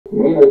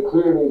Mina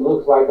clearly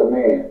looks like a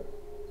man.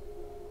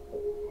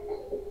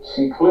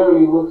 She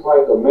clearly looks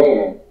like a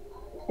man.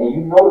 And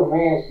you know the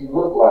man she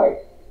look like.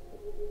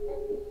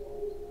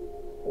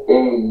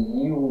 And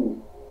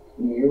you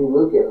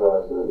look at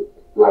her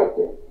like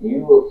that.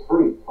 You a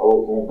freak.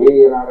 Oh, on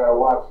Biggie and I gotta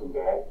watch you,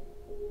 guy.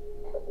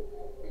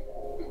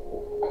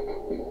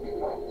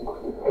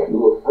 You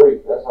a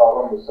freak. That's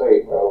all I'm gonna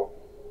say, bro.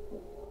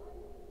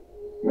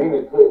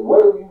 Mina,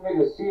 what do you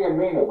niggas see in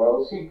Mina,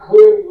 bro? She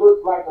clearly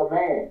looks like a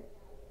man.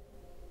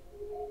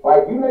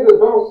 Like, you niggas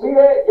don't see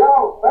that?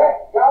 Y'all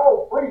fat.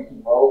 Y'all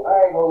freaky, bro.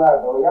 I ain't gonna lie,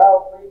 bro.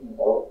 Y'all freaky,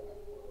 bro.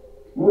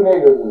 You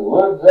niggas is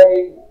Lil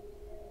J,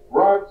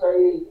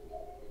 Ronte,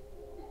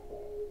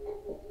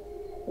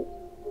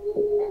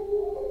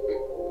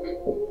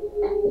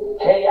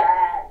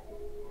 K.I.,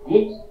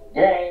 Geeks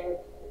Gang,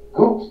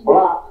 Goops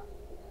Block,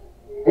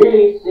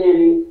 Billy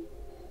City.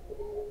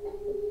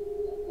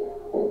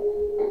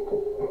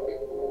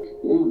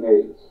 You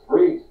niggas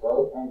freaks,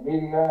 bro. And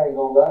Billy, I ain't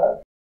gonna lie.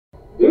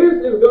 This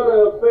is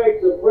gonna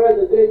affect the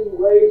presidential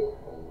race,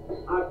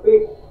 I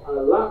think, a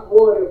lot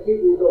more than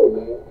people know,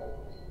 man.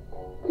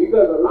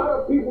 Because a lot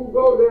of people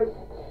go there,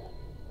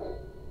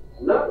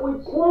 not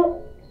with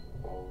Trump.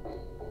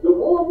 The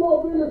more and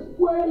more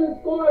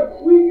Venezuelans start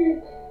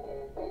tweaking,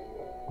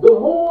 the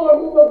more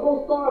and more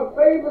gonna start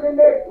favoring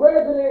that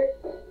president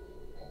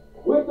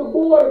with the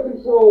border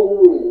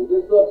control rules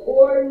and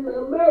supporting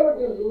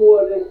Americans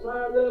more than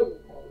trying to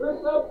piss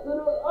up to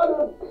the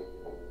other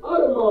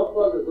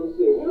motherfuckers and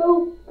shit, you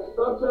know?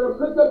 Start trying to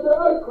piss up to the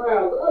other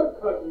crowds, the other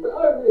countries, the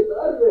other this, the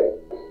other that.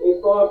 And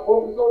start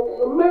focusing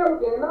on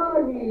America and our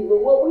needs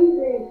and what we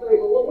deem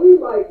safe and what we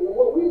like and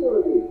what we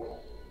want to do.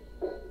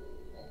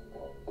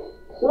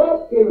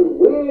 Trump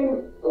can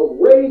win a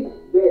race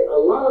that a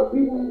lot of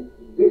people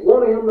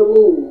wanted him to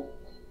lose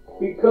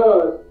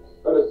because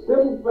of the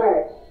simple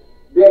fact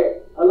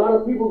that a lot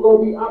of people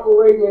gonna be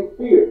operating in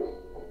fear.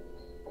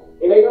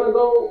 And they're gonna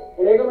go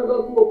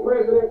to a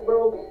president,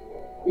 bro,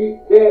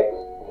 that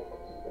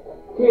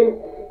can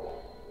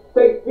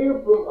take fear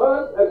from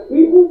us as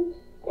people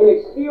and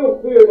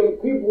instill fear in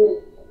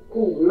people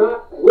who's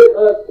not with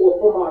us or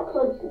from our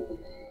country.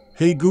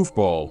 Hey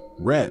goofball,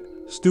 rat,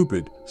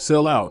 stupid,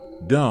 sell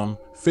out, dumb,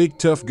 fake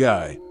tough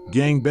guy,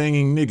 gang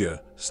banging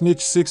nigga,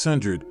 snitch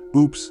 600,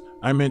 oops,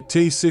 I meant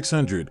Tay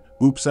 600,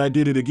 oops I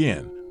did it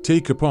again, Tay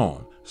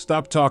Capone,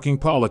 stop talking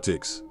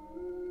politics.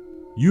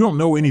 You don't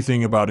know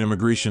anything about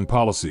immigration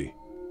policy.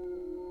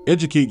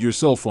 Educate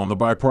yourself on the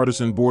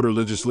bipartisan border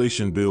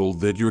legislation bill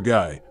that your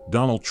guy,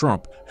 Donald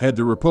Trump, had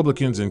the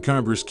Republicans in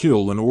Congress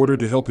kill in order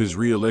to help his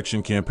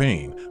re-election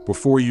campaign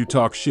before you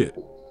talk shit.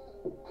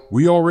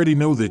 We already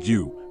know that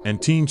you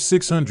and Team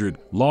 600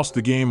 lost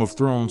the Game of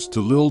Thrones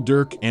to Lil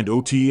Durk and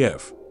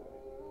OTF.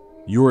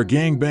 You're a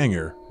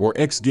gangbanger or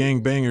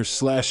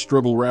ex-gangbanger /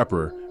 struggle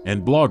rapper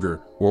and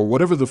blogger or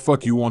whatever the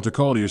fuck you want to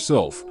call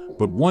yourself,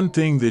 but one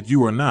thing that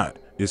you are not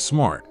is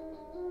smart.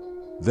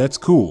 That's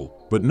cool.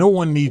 But no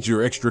one needs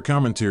your extra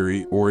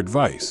commentary or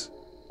advice.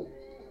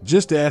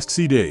 Just ask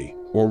C-Day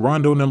or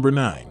Rondo number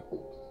 9.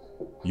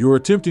 You're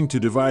attempting to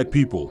divide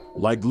people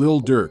like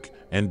Lil Durk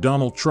and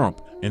Donald Trump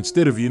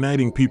instead of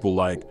uniting people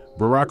like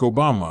Barack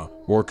Obama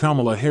or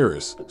Kamala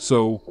Harris,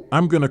 so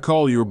I'm gonna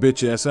call your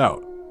bitch ass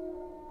out.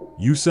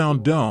 You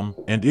sound dumb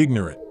and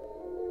ignorant.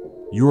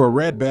 You're a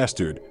rat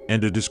bastard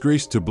and a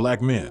disgrace to black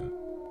men.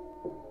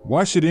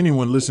 Why should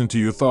anyone listen to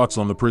your thoughts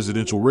on the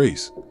presidential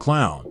race,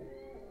 clown?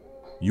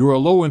 You're a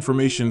low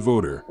information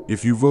voter,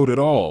 if you vote at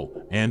all,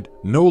 and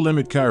No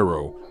Limit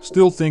Kyro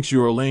still thinks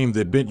you're a lame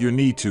that bent your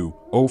knee to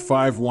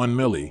 051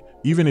 Melly,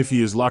 even if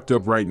he is locked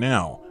up right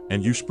now,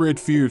 and you spread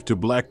fear to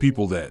black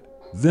people that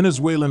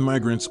Venezuelan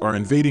migrants are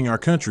invading our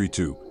country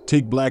to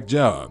take black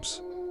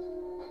jobs.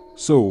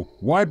 So,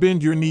 why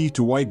bend your knee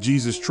to white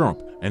Jesus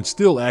Trump and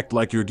still act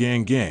like you're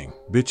gang,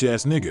 bitch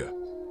ass nigga?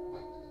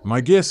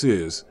 My guess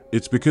is,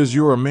 it's because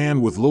you're a man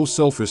with low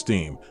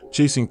self-esteem,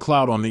 chasing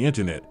clout on the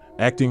internet,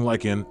 acting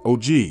like an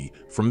OG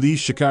from these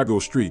Chicago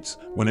streets,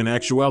 when in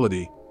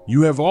actuality,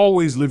 you have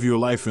always lived your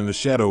life in the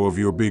shadow of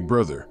your big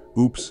brother.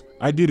 Oops,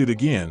 I did it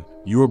again,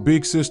 your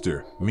big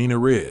sister, Mina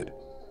Red.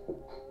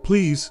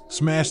 Please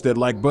smash that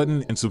like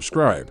button and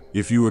subscribe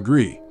if you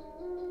agree.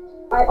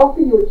 I offer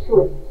you a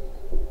choice.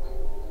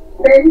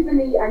 Bend to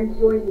me and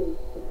join me.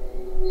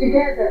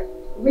 Together,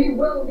 we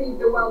will leave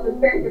the world a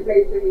better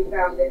place than we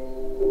found it.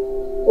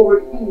 Or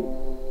refuse.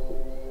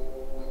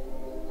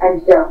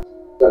 And die.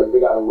 Gotta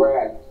figure out a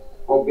rag.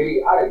 On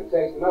Biggie, I didn't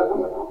text Melly.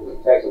 I'm like, I'm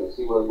gonna text him to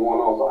see what's going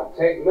on. So I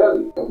text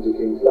Melly. Come to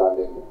King's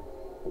Landing,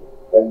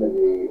 bend the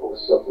knee or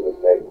suffer the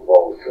fate of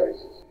all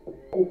traces.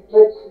 And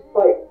pledge to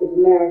fight with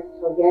America's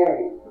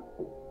Targaryen.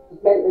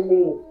 Bend the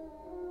knee.